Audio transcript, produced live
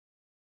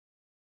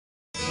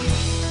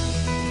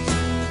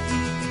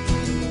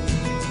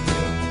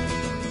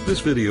This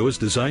video is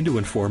designed to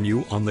inform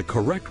you on the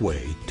correct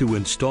way to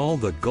install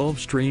the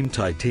Gulfstream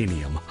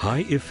Titanium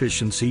High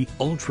Efficiency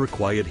Ultra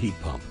Quiet Heat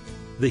Pump.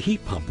 The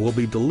heat pump will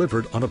be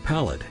delivered on a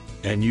pallet,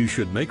 and you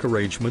should make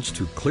arrangements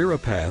to clear a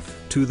path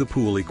to the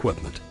pool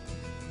equipment.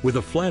 With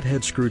a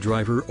flathead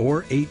screwdriver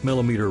or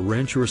 8mm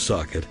wrench or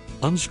socket,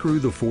 unscrew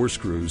the 4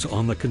 screws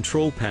on the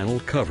control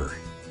panel cover.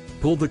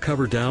 Pull the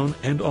cover down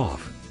and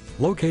off.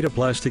 Locate a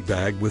plastic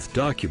bag with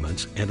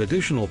documents and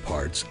additional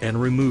parts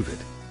and remove it.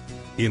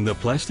 In the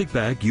plastic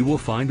bag, you will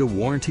find a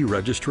warranty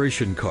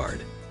registration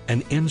card,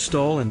 an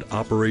install and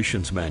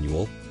operations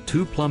manual,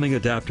 2 plumbing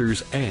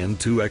adapters, and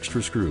 2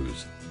 extra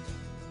screws.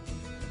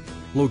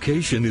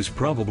 Location is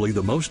probably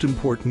the most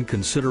important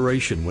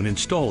consideration when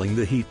installing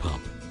the heat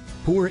pump.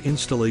 Poor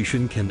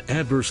installation can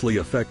adversely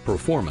affect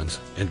performance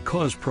and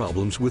cause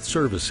problems with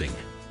servicing.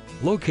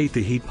 Locate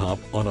the heat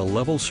pump on a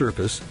level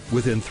surface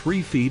within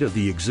 3 feet of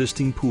the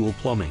existing pool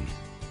plumbing.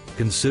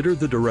 Consider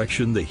the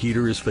direction the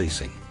heater is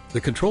facing. The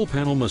control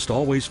panel must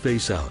always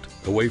face out,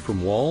 away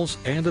from walls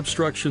and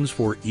obstructions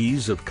for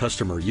ease of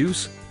customer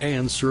use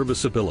and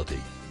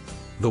serviceability.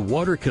 The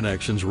water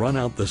connections run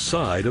out the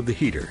side of the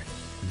heater.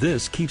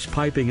 This keeps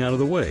piping out of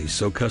the way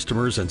so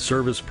customers and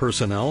service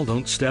personnel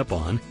don't step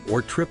on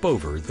or trip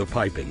over the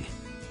piping.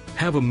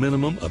 Have a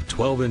minimum of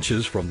 12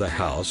 inches from the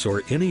house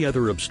or any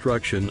other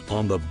obstruction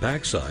on the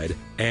backside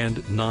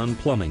and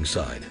non-plumbing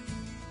side.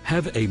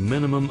 Have a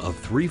minimum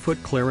of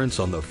 3-foot clearance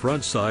on the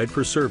front side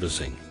for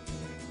servicing.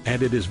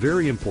 And it is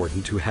very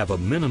important to have a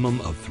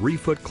minimum of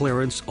 3-foot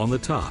clearance on the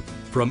top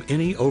from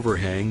any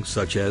overhang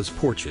such as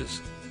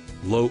porches.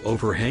 Low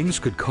overhangs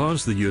could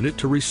cause the unit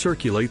to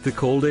recirculate the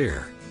cold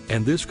air,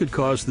 and this could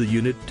cause the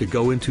unit to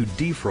go into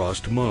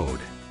defrost mode.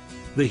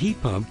 The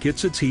heat pump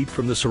gets its heat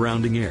from the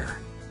surrounding air.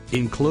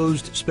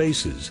 Enclosed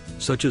spaces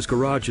such as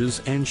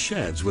garages and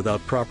sheds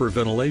without proper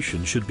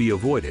ventilation should be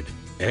avoided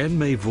and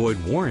may void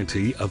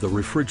warranty of the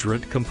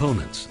refrigerant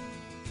components.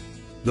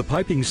 The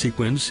piping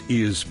sequence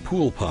is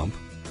pool pump,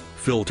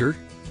 filter,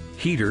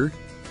 heater,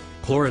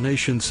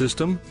 chlorination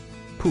system,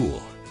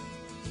 pool.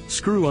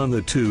 Screw on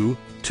the 2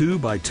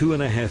 by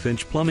 2.5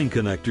 inch plumbing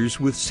connectors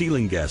with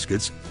sealing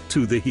gaskets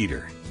to the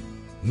heater.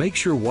 Make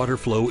sure water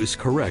flow is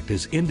correct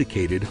as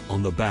indicated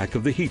on the back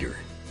of the heater.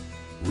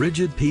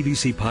 Rigid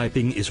PVC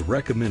piping is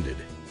recommended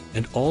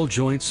and all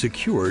joints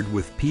secured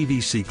with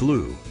PVC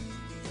glue.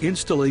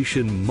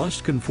 Installation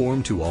must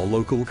conform to all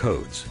local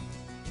codes.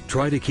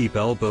 Try to keep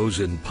elbows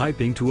in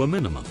piping to a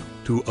minimum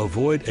to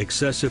avoid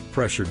excessive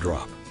pressure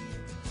drop.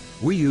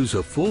 We use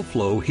a full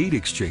flow heat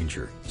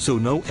exchanger, so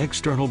no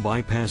external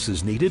bypass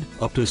is needed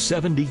up to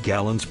 70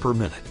 gallons per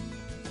minute.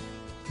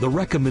 The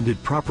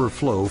recommended proper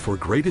flow for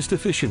greatest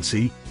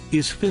efficiency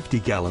is 50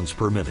 gallons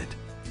per minute.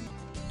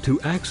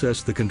 To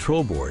access the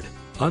control board,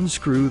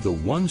 unscrew the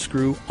 1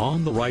 screw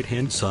on the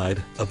right-hand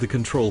side of the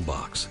control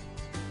box.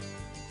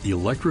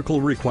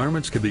 Electrical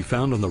requirements can be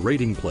found on the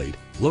rating plate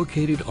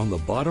located on the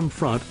bottom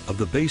front of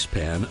the base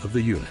pan of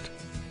the unit.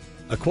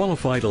 A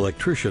qualified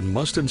electrician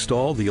must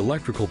install the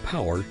electrical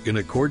power in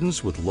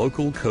accordance with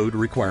local code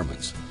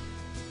requirements.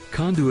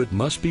 Conduit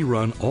must be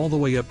run all the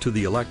way up to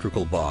the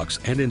electrical box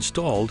and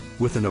installed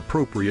with an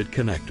appropriate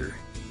connector.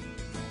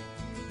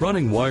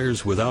 Running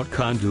wires without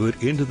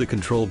conduit into the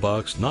control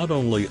box not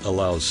only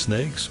allows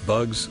snakes,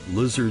 bugs,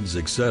 lizards,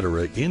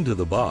 etc. into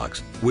the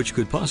box, which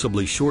could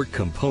possibly short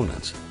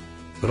components,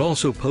 but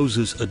also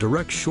poses a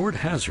direct short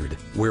hazard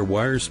where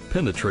wires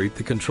penetrate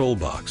the control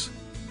box.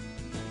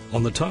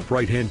 On the top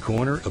right-hand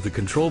corner of the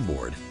control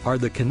board are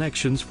the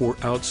connections for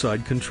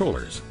outside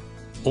controllers.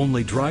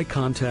 Only dry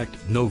contact,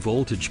 no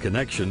voltage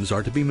connections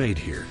are to be made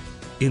here.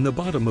 In the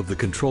bottom of the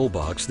control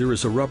box there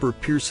is a rubber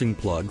piercing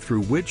plug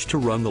through which to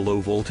run the low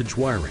voltage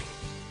wiring.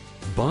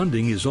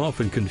 Bonding is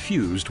often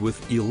confused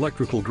with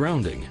electrical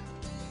grounding.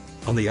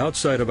 On the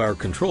outside of our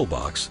control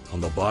box,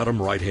 on the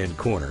bottom right-hand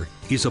corner,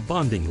 is a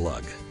bonding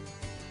lug.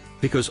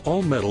 Because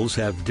all metals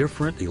have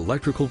different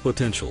electrical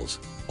potentials,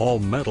 all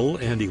metal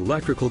and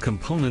electrical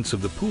components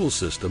of the pool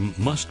system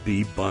must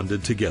be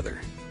bonded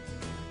together.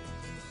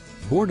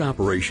 Board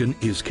operation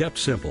is kept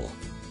simple.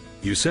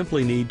 You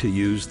simply need to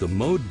use the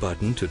mode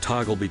button to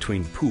toggle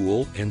between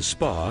pool and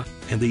spa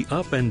and the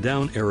up and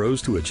down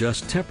arrows to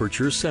adjust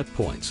temperature set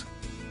points.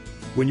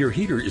 When your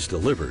heater is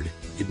delivered,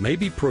 it may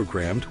be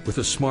programmed with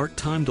a smart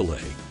time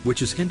delay,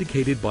 which is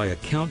indicated by a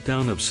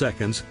countdown of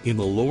seconds in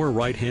the lower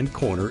right-hand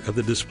corner of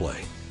the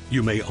display.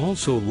 You may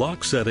also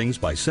lock settings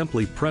by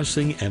simply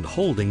pressing and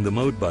holding the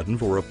mode button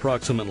for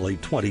approximately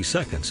 20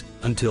 seconds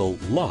until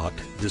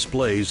locked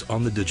displays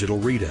on the digital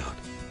readout.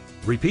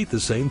 Repeat the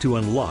same to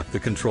unlock the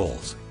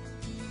controls.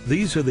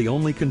 These are the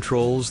only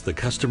controls the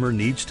customer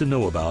needs to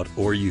know about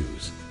or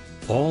use.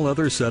 All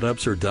other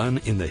setups are done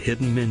in the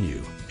hidden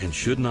menu and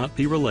should not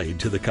be relayed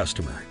to the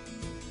customer.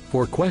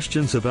 For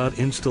questions about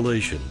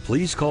installation,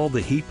 please call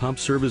the Heat Pump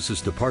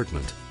Services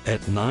Department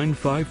at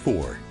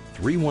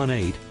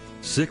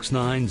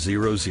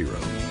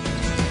 954-318-6900.